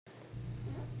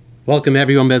Welcome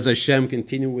everyone, Bez Hashem.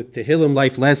 Continue with Tehillim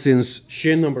Life Lessons,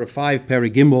 Shin number 5,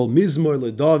 Perek Gimel, Mizmor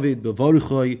LeDavid,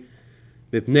 Bevorchoi,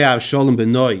 Mipnei Avshalom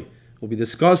Benoi. We'll be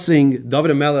discussing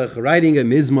David HaMelech writing a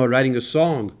Mizmor, writing a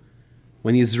song,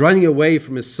 when he's running away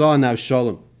from his son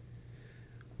Avshalom.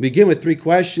 We begin with 3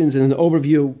 questions and an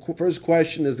overview. First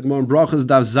question is the Gemara in Brachas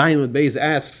Daf Zayin with Beis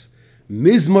asks,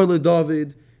 Mizmor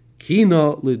LeDavid,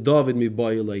 Kina LeDavid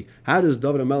Mibayilei. How does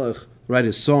David HaMelech write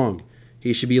a song?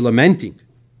 He should be lamenting.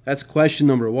 That's question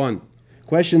number 1.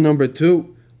 Question number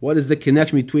 2, what is the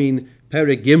connection between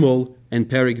Perek Gimel and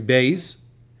Perek Beis?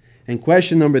 And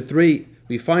question number 3,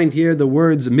 we find here the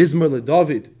words Mizmor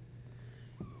LeDavid.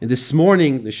 And this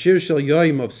morning, the Shir Shel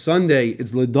Yoim of Sunday,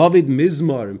 it's LeDavid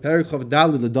Mizmor, and Perek Chav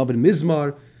Daled LeDavid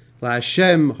Mizmor,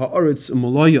 LaHashem Ha'aretz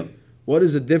U'Moloya. What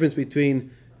is the difference between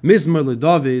Mizmor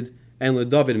LeDavid and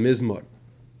LeDavid Mizmor?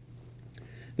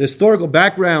 The historical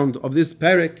background of this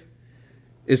Perek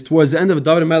is towards the end of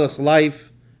David HaMelech's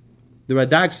life. The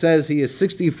Radak says he is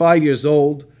 65 years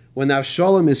old when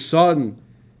Avshalom, his son,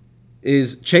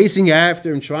 is chasing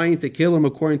after him, trying to kill him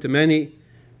according to many,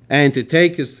 and to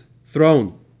take his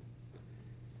throne.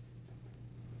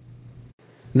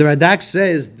 The Radak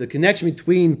says the connection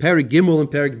between Perek Gimel and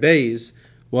Perek Beis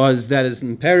was that as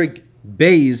in Perek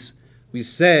Beis we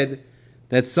said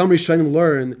that some Rishonim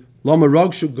learn Lama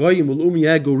Ragshu Goyim Ul'um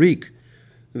Yagurik,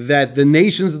 that the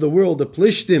nations of the world, the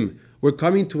Plishtim, were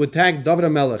coming to attack David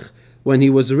HaMelech when he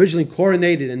was originally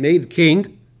coronated and made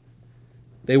king.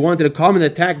 They wanted to come and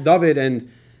attack David, and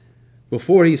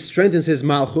before he strengthens his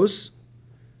Malchus,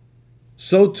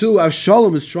 so too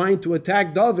Avshalom is trying to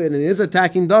attack David and is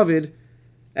attacking David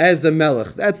as the Melech.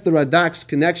 That's the Radak's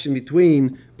connection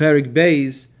between Perek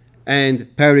Beis and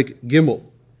Perek Gimel.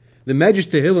 The Medrash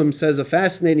Tehillim says a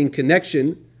fascinating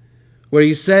connection where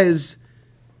he says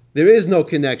there is no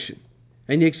connection.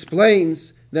 And he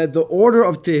explains that the order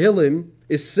of Tehillim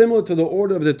is similar to the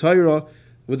order of the Torah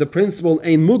with the principle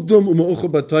Ein Mukdam U'Ma'uchar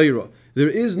B'Torah. There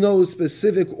is no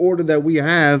specific order that we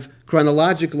have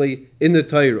chronologically in the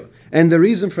Torah. And the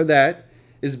reason for that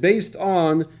is based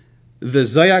on the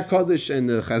Zohar Kodesh and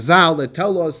the Chazal that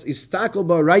tell us Istakel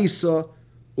Ba'Raisa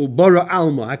U'Bara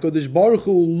Alma. HaKadosh Baruch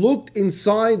Hu looked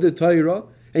inside the Torah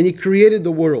and he created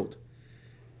the world.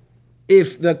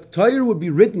 If the Torah would be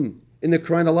written in the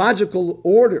chronological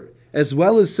order, as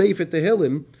well as Sefer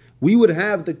Tehillim, we would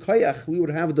have the koyach, we would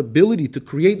have the ability to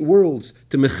create worlds,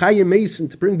 to mechayim mason,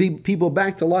 to bring people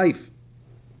back to life,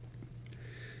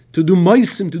 to do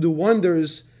meisim, to do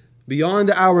wonders beyond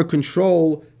our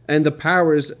control and the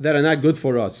powers that are not good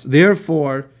for us.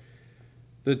 Therefore,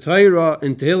 the Torah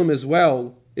and Tehillim as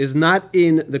well is not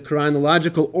in the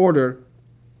chronological order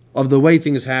of the way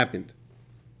things happened.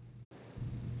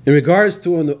 In regards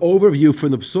to an overview from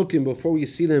the Psukim, before we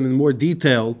see them in more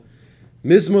detail,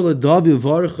 Mizmor LeDavid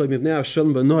Bevorchoi Mipnei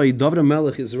Avshalom Benoi, David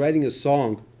HaMelech is writing a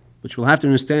song, which we'll have to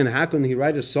understand, how can he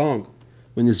write a song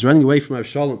when he's running away from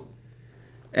Avshalom?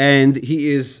 And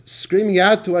he is screaming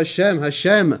out to Hashem,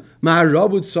 Hashem,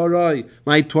 Ma'arabut Sarai,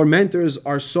 my tormentors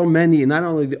are so many, and not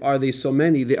only are they so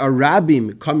many, they are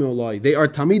Rabbim, Kamilai, they are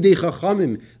Tamidei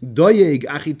Chachamim, Doyeg,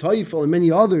 Achitoifel, and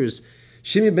many others.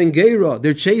 Shimi ben Geira,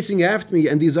 they're chasing after me,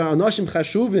 and these are Anashim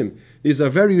Chashuvim, these are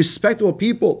very respectable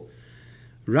people.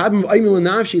 Rabbim Aimil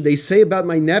Nafshi, they say about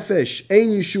my nefesh,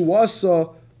 Ein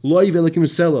Yeshuasa Loi Velikim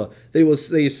Sela. They are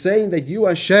saying that you,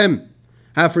 Hashem,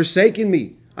 have forsaken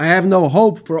me. I have no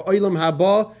hope for Olam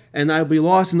Haba, and I'll be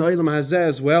lost in Olam Hazeh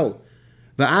as well.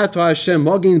 Va'ata Hashem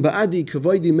Magin Ba'adi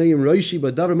Kavoidi Meim Roishi,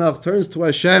 but David HaMelech turns to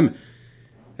Hashem,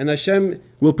 and Hashem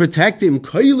will protect him.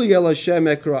 Kaili El Hashem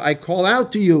Ekra, I call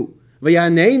out to you. And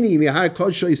Hashem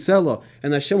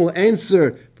will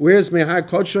answer, where's Mehar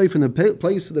Kodshoy, from the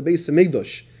place of the base of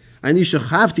Migdosh. Ani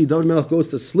Shechavti, David HaMelech goes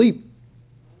to sleep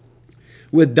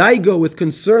with daigo, with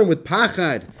concern, with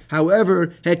pachad. However,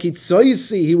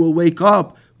 Hekitzoisi, he will wake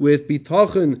up with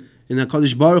bitachon in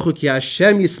HaKadosh Baruch Hu, ki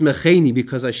Hashem yismecheni,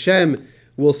 because Hashem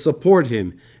will support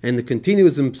him. And the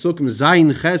continues in Psukim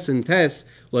Zayin, Ches, and Tes,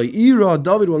 La'ira,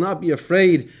 David will not be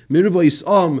afraid, Mirvo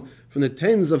Yis'am, from the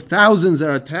tens of thousands that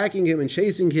are attacking him and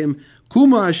chasing him.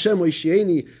 Kuma Hashem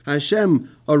Oishieni, Hashem,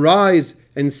 arise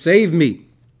and save me.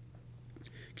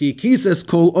 Ki kisas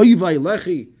kol oivai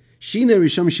lechi, shine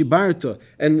risham shibarta,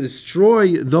 and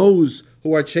destroy those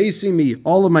who are chasing me,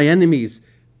 all of my enemies.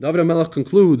 David HaMelech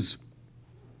concludes,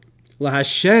 La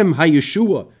Hashem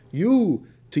HaYeshua,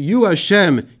 to you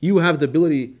Hashem, you have the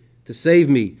ability to save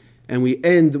me. And we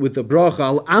end with the bracha,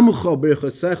 Al Amcha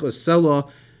B'Chasecha Selah,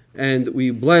 and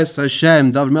we bless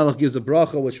Hashem. David HaMelech gives a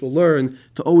bracha, which we'll learn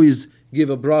to always give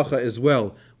a bracha as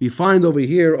well. We find over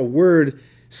here a word,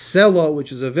 Selah,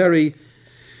 which is a very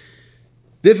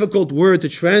difficult word to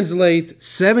translate.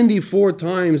 74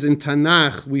 times in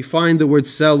Tanakh we find the word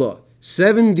Selah.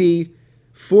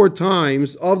 74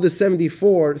 times. Of the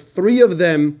 74, 3 of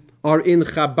them are in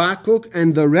Habakkuk,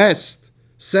 and the rest,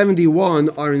 71,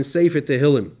 are in Sefer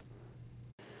Tehillim.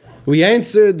 We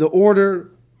answered the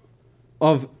order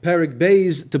of Perek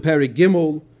Beis to Perek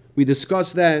Gimel. We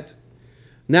discussed that.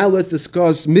 Now let's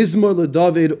discuss Mizmor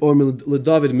LeDavid or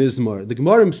LeDavid Mizmor. The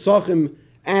Gemara in Pesachim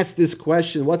asked this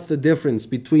question: what's the difference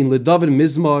between LeDavid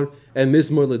Mizmor and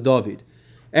Mizmor LeDavid?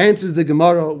 Answers the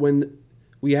Gemara: when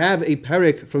we have a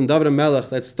Perek from David HaMelech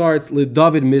that starts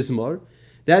LeDavid Mizmor,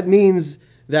 that means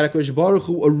that HaKadosh Baruch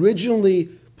Hu originally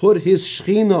put his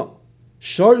Shechina,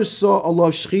 Sharsa Allah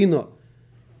Shechina.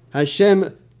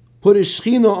 Hashem put his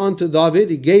Shechina onto David,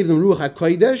 he gave them Ruach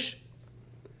HaKodesh,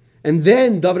 and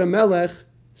then David HaMelech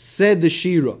said the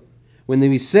Shira. When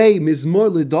we say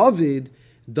Mizmor LeDavid,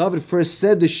 David first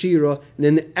said the Shira, and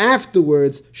then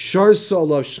afterwards, Sharsa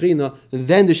Allah Shechina, and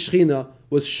then the Shechina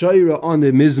was Shira on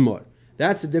the Mizmor.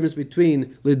 That's the difference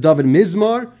between LeDavid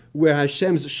Mizmor, where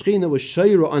Hashem's Shechina was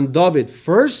Shira on David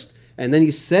first, and then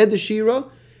he said the Shira,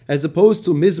 as opposed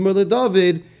to Mizmor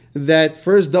LeDavid, that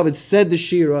first David said the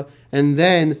Shira, and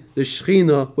then the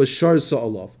Shechina was Sharsa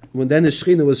Allah. When then the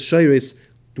Shechina was Shiris,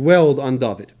 dwelled on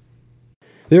David.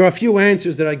 There are a few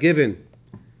answers that are given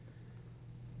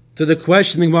to the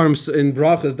question in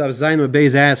Brachas. Dav Zayin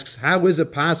Beis asks, how is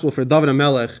it possible for David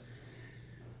HaMelech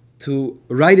to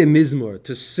write a mizmor,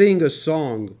 to sing a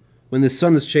song when the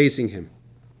sun is chasing him?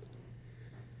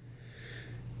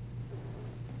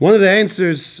 One of the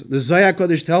answers the Zohar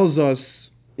Kodesh tells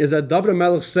us is that David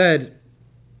HaMelech said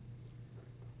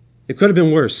it could have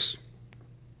been worse.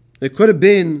 It could have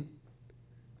been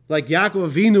like Yaakov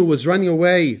Avinu was running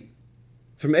away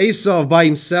from Esav by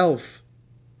himself.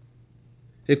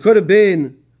 It could have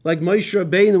been like Moshe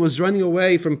Rabbeinu was running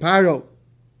away from Paro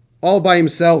all by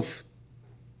himself.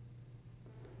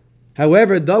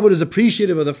 However, David is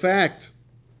appreciative of the fact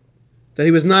that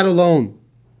he was not alone.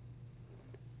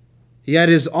 He had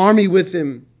his army with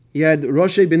him. He had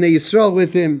Roshei Bnei Yisrael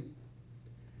with him.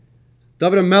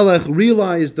 David HaMelech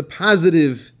realized the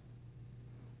positive,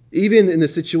 even in the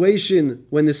situation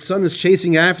when the sun is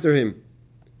chasing after him.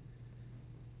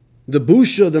 The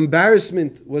busha, the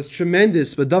embarrassment, was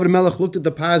tremendous, but David HaMelech looked at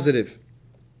the positive.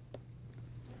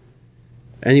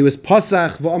 And he was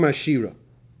Pasach v'Amar Shira.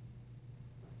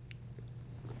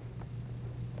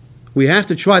 We have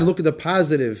to try to look at the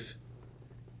positive,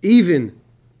 even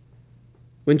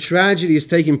when tragedy is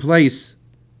taking place.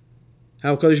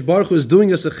 How Kadosh Baruch Hu is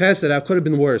doing us a chesed, how could it have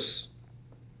been worse?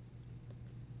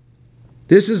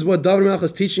 This is what David HaMelech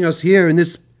is teaching us here in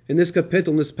this kapitel,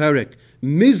 in this parak.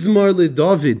 Mizmor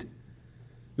LeDavid,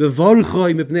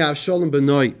 v'varchoi mipnei Avshalom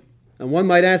benoi. And one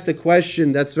might ask the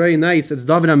question, that's very nice, it's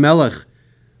David HaMelech.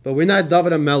 But we're not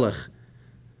David HaMelech.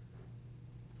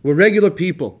 We're regular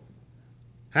people.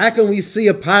 How can we see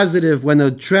a positive when a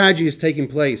tragedy is taking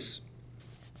place?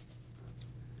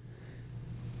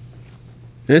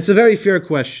 And it's a very fair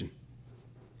question.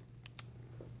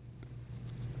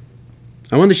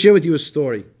 I want to share with you a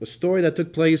story that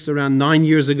took place around 9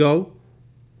 years ago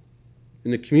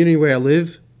in the community where I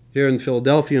live, here in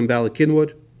Philadelphia, in Bala Cynwyd.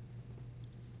 It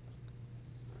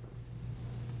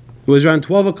was around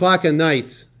 12 o'clock at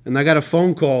night, and I got a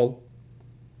phone call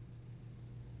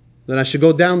that I should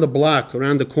go down the block,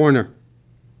 around the corner.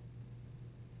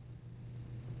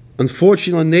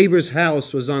 Unfortunately, a neighbor's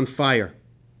house was on fire.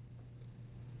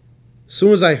 As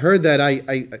soon as I heard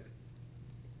that,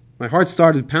 my heart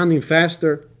started pounding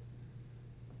faster.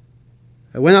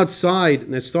 I went outside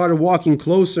and I started walking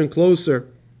closer and closer,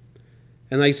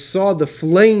 and I saw the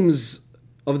flames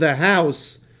of the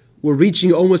house were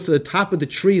reaching almost to the top of the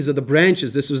trees, of the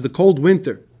branches. This was the cold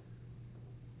winter.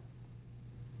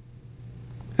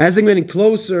 As I'm getting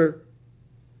closer,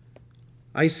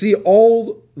 I see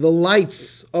all the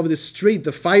lights of the street.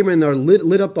 The firemen are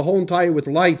lit up the whole entire with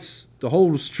lights. The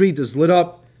whole street is lit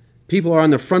up. People are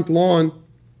on the front lawn.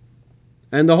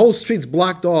 And the whole street's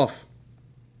blocked off.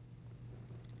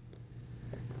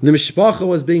 The mishpacha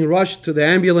was being rushed to the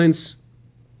ambulance.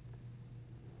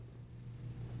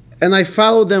 And I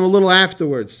followed them a little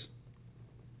afterwards.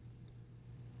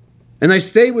 And I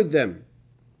stayed with them.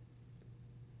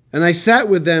 And I sat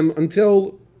with them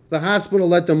until the hospital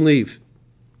let them leave.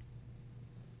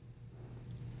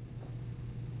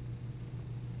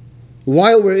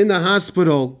 While we're in the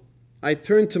hospital, I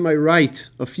turned to my right,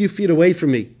 a few feet away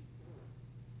from me.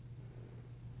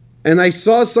 And I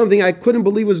saw something I couldn't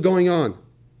believe was going on.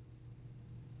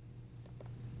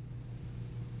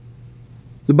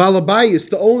 The Balabayis,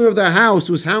 the owner of the house,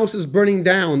 whose house is burning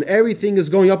down, everything is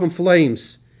going up in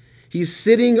flames. He's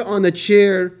sitting on a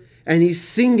chair and he's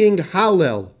singing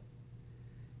Hallel.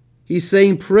 He's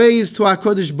saying praise to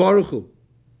HaKadosh Baruch Hu,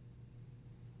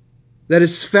 that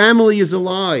his family is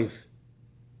alive.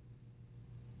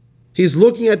 He's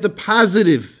looking at the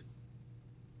positive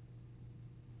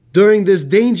during this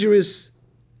dangerous,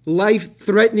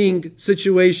 life-threatening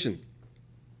situation.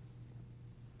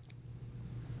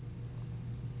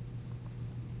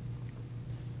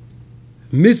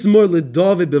 Mizmor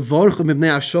leDavid bevarchim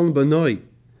ibnei Avshalom banoi.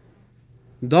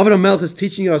 David HaMelech is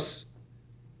teaching us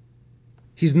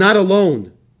he's not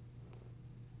alone.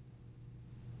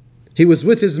 He was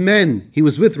with his men. He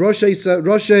was with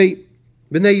Roshei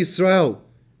Bnei Yisrael.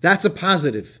 That's a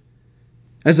positive.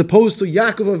 As opposed to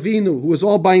Yaakov Avinu, who was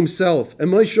all by himself,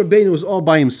 and Moshe Rabbeinu was all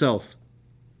by himself.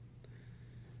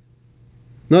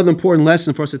 Another important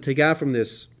lesson for us to take out from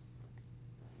this.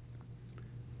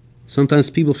 Sometimes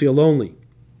people feel lonely.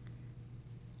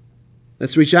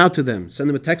 Let's reach out to them. Send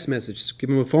them a text message. Give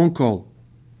them a phone call.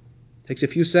 It takes a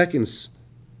few seconds.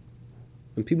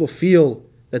 When people feel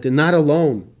that they're not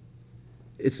alone,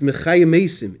 it's mechayim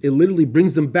mesim. It literally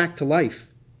brings them back to life.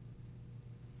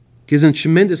 Gives them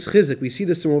tremendous chizuk. We see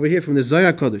this from over here from the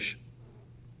Zohar Kodesh.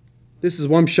 This is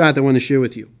one shot I want to share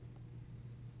with you.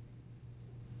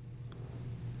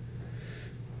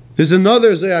 There's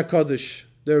another Zohar Kodesh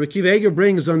that Rabbi Akiva Eiger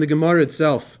brings on the Gemara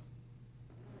itself.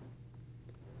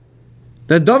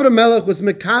 That David HaMelech was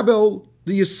mekabel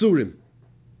the Yisurim.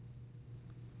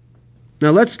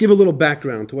 Now let's give a little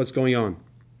background to what's going on.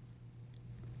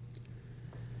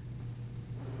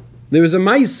 There is a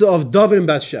Maisa of David and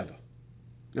Bathsheba.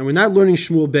 Now we're not learning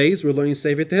Shmuel Beis, we're learning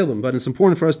Sefer Tehillim, but it's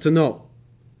important for us to know.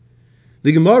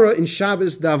 The Gemara in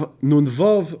Shabbos Dav Nun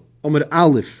Vav Omer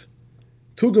Aleph.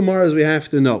 Two Gemaras we have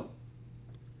to know.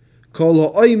 Kol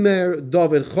ha'omer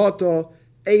David chata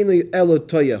einoi elo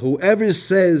toya. Whoever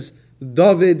says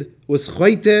David was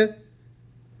choite,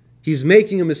 he's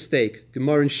making a mistake.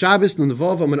 Gemara in Shabbos Nun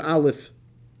Vav Omer Aleph.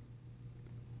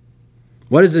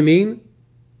 What does it mean?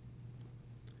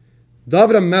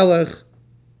 David HaMelech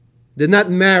did not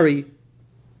marry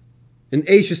an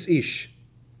Eishes Ish.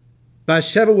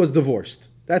 Bathsheba was divorced.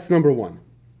 That's number one.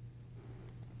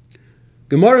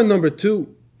 Gemara number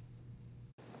two.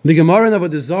 The Gemara in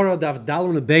Avodah Zarah Daf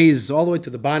Dalun Beis all the way to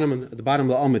the bottom of the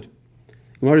Amud.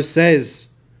 Gemara says,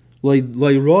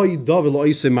 "Lo'iroi David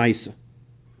lo'isei ma'isa."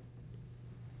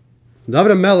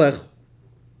 David HaMelech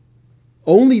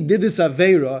only did this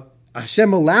aveira.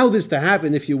 Hashem allowed this to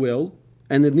happen, if you will,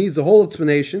 and it needs a whole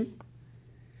explanation.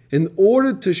 In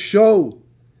order to show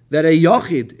that a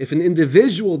yachid, if an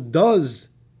individual does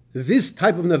this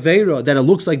type of naveira that it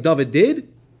looks like David did,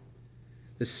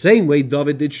 the same way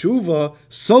David did tshuva,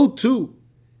 so too,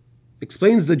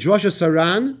 explains the Drasha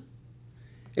Saran,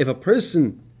 if a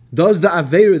person does the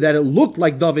aveira that it looked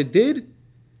like David did,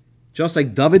 just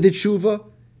like David did tshuva,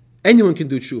 anyone can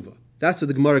do tshuva. That's what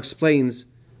the Gemara explains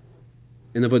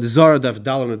in the Avodah Zarah Daf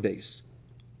Dalun Beis.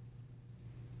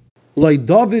 Like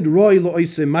David Roy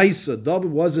Lo'isei Maisa,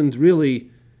 David wasn't really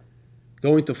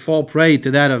going to fall prey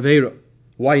to that Aveira.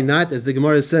 Why not? As the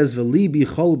Gemara says, V'libi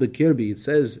chol b'kirbi, it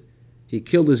says he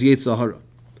killed his Yetzer Hara.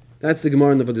 That's the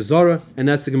Gemara in the Avodah Zarah, and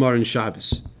that's the Gemara in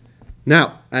Shabbos.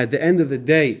 Now, at the end of the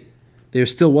day, there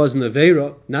still was an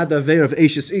Aveira, not the Aveira of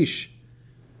Eishes Ish.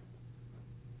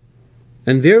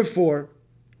 And therefore,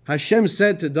 Hashem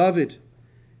said to David,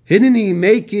 Hineni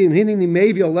mekim, hineni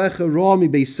mevi alecha ra mi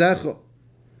beisecha.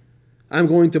 I'm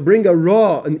going to bring a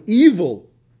raw, an evil,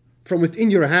 from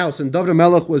within your house. And David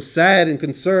HaMelech was sad and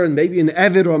concerned. Maybe an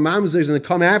Eved or a Mamzer is going to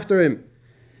come after him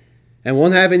and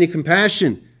won't have any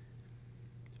compassion.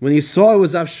 When he saw it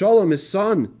was Avshalom, his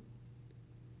son,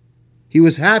 he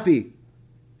was happy.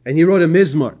 And he wrote a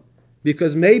Mizmor,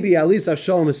 because maybe at least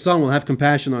Avshalom, his son, will have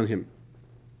compassion on him.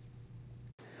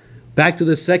 Back to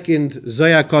the second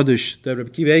Zohar Kodesh that Rabbi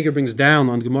Akiva Eiger brings down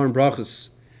on Gemara and Brachos.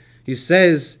 He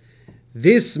says,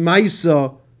 this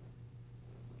Maisa,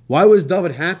 why was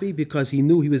David happy? Because he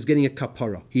knew he was getting a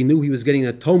kapara. He knew he was getting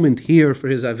an atonement here for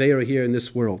his Aveira here in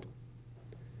this world.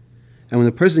 And when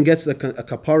a person gets a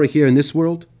kapara here in this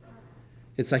world,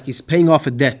 it's like he's paying off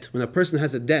a debt. When a person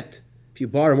has a debt, if you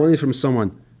borrow money from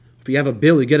someone, if you have a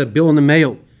bill, you get a bill in the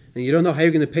mail, and you don't know how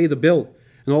you're going to pay the bill,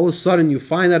 and all of a sudden you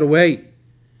find out a way,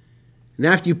 and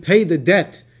after you pay the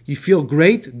debt, you feel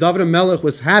great. David HaMelech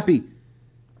was happy.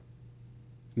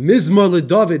 Mizmor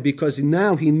LeDavid, because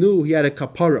now he knew he had a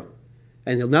kapara,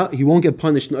 and he won't get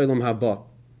punished in Olam Haba.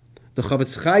 The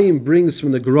Chavetz Chaim brings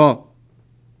from the Gra.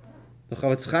 The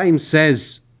Chavetz Chaim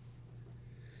says,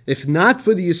 if not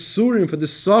for the Yisurim, for the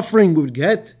suffering we would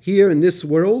get here in this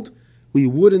world, we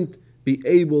wouldn't be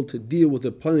able to deal with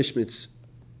the punishments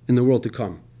in the world to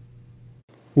come.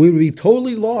 We would be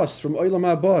totally lost from Olam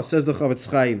Haba, says the Chavetz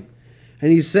Chaim.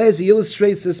 And he says, he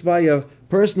illustrates this by a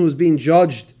person who's being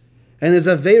judged, and his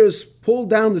Averis pull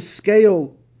down the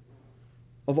scale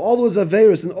of all those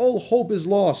Averis, and all hope is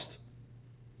lost.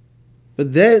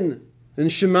 But then, in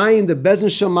Shemayim, the Bezin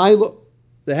Shamayla,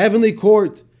 the heavenly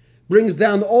court, brings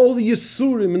down all the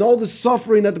Yisurim and all the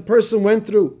suffering that the person went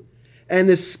through, and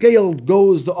the scale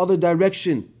goes the other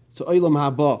direction, to Olam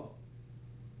Haba.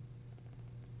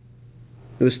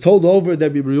 It was told over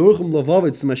that Rabbi Yerucham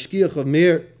Levovitz, the Mashkiach of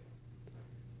Mir,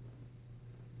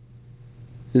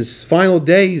 in his final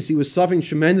days, he was suffering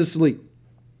tremendously.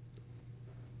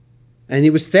 And he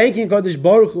was thanking Kadosh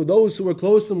Baruch Hu. Those who were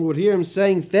close to him would hear him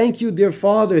saying, "Thank you, dear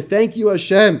Father, thank you,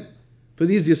 Hashem, for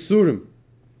these Yisurim."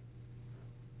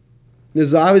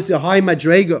 There's obviously a high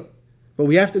madrega, but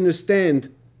we have to understand,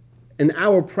 in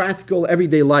our practical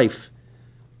everyday life,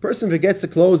 a person forgets to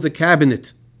close the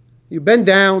cabinet. You bend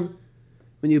down,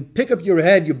 when you pick up your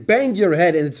head, you bang your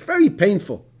head, and it's very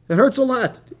painful. It hurts a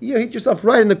lot. You hit yourself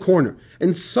right in the corner.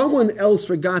 And someone else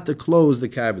forgot to close the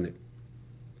cabinet.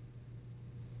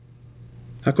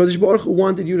 HaKadosh Baruch Hu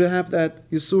wanted you to have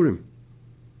that Yisurim.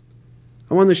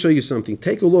 I want to show you something.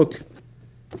 Take a look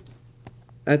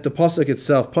at the Pasuk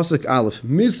itself. Pasuk Aleph.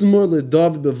 Mizmor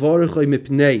leDavid bevarachai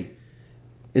mipnei.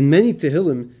 In many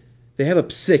Tehillim, they have a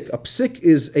psik. A psik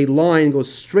is a line,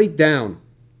 goes straight down.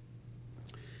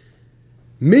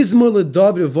 Mizmor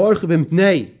leDavid bevarachai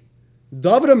mipnei.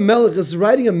 David HaMelech is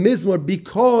writing a mizmor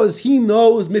because he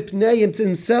knows mipnei, it's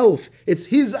himself. It's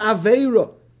his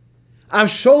aveira.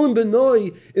 Avshalom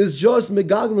benoi is just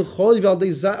megagn choliv al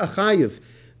achayev.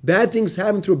 Bad things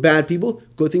happen through bad people.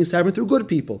 Good things happen through good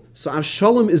people. So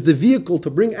Avshalom is the vehicle to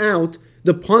bring out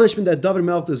the punishment that David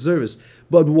HaMelech deserves.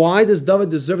 But why does David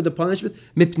deserve the punishment?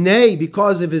 Mipnei,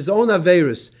 because of his own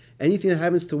aveirus. Anything that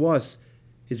happens to us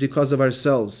is because of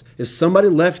ourselves. If somebody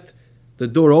left the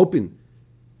door open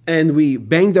and we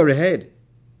banged our head,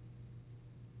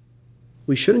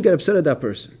 we shouldn't get upset at that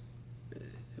person.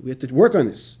 We have to work on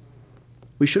this.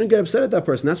 We shouldn't get upset at that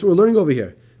person. That's what we're learning over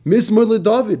here. Mizmor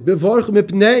leDavid, bevarach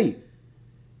mipnei.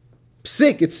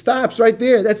 Psik, it stops right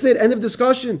there. That's it. End of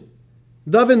discussion.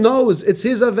 David knows it's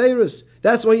his aveirus.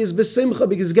 That's why he's besimcha,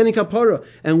 because he's getting kapara.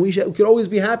 And we could always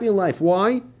be happy in life.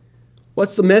 Why?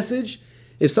 What's the message?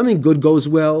 If something good goes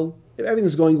well, if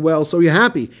everything's going well, so you're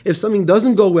happy. If something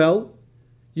doesn't go well,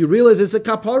 you realize it's a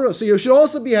kapara, so you should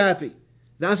also be happy.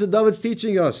 That's what David's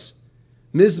teaching us.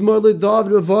 Mizmor leDavid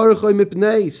bevarachai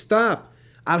mipnei. Stop.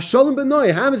 Avshalom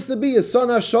benoi happens to be his son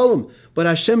Avshalom, but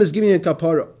Hashem is giving a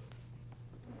kapara.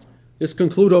 Let's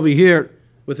conclude over here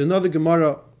with another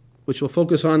Gemara, which we'll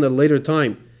focus on at a later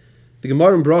time. The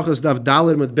Gemara in Brachas Daf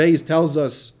Dalet Amud Beis tells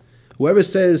us, whoever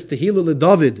says Tehillah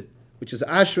leDavid, which is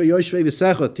Ashrei Yoshvei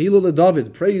V'Secha, Tehillah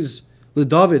leDavid, praise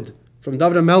leDavid from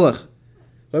David HaMelech,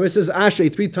 whoever says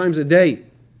Ashrei 3 times a day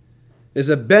is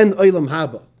a Ben Olam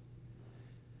Haba.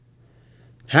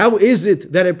 How is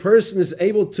it that a person is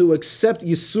able to accept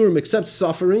Yisurim, accept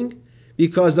suffering?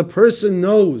 Because the person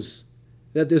knows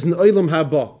that there's an Olam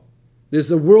Haba.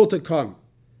 There's a world to come.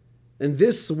 And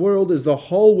this world is the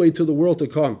whole way to the world to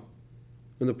come.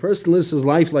 When the person lives his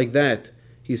life like that,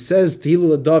 he says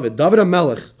Tehillah David. David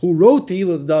HaMelech, who wrote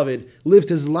Tehillah David, lived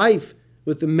his life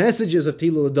with the messages of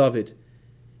Tehillah David.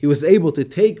 He was able to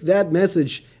take that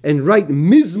message and write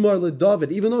Mizmor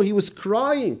leDavid, even though he was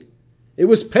crying. It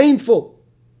was painful.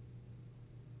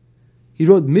 He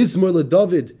wrote Mizmor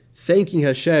leDavid, thanking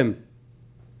Hashem.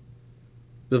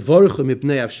 Bevarchu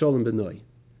mipnei Avshalom benoi.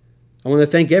 I want to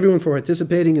thank everyone for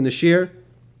participating in the shir.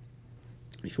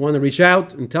 If you want to reach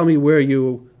out and tell me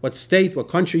what state, what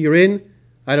country you're in,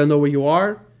 I don't know where you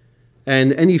are,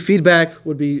 and any feedback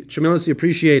would be tremendously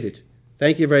appreciated.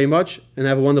 Thank you very much, and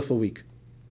have a wonderful week.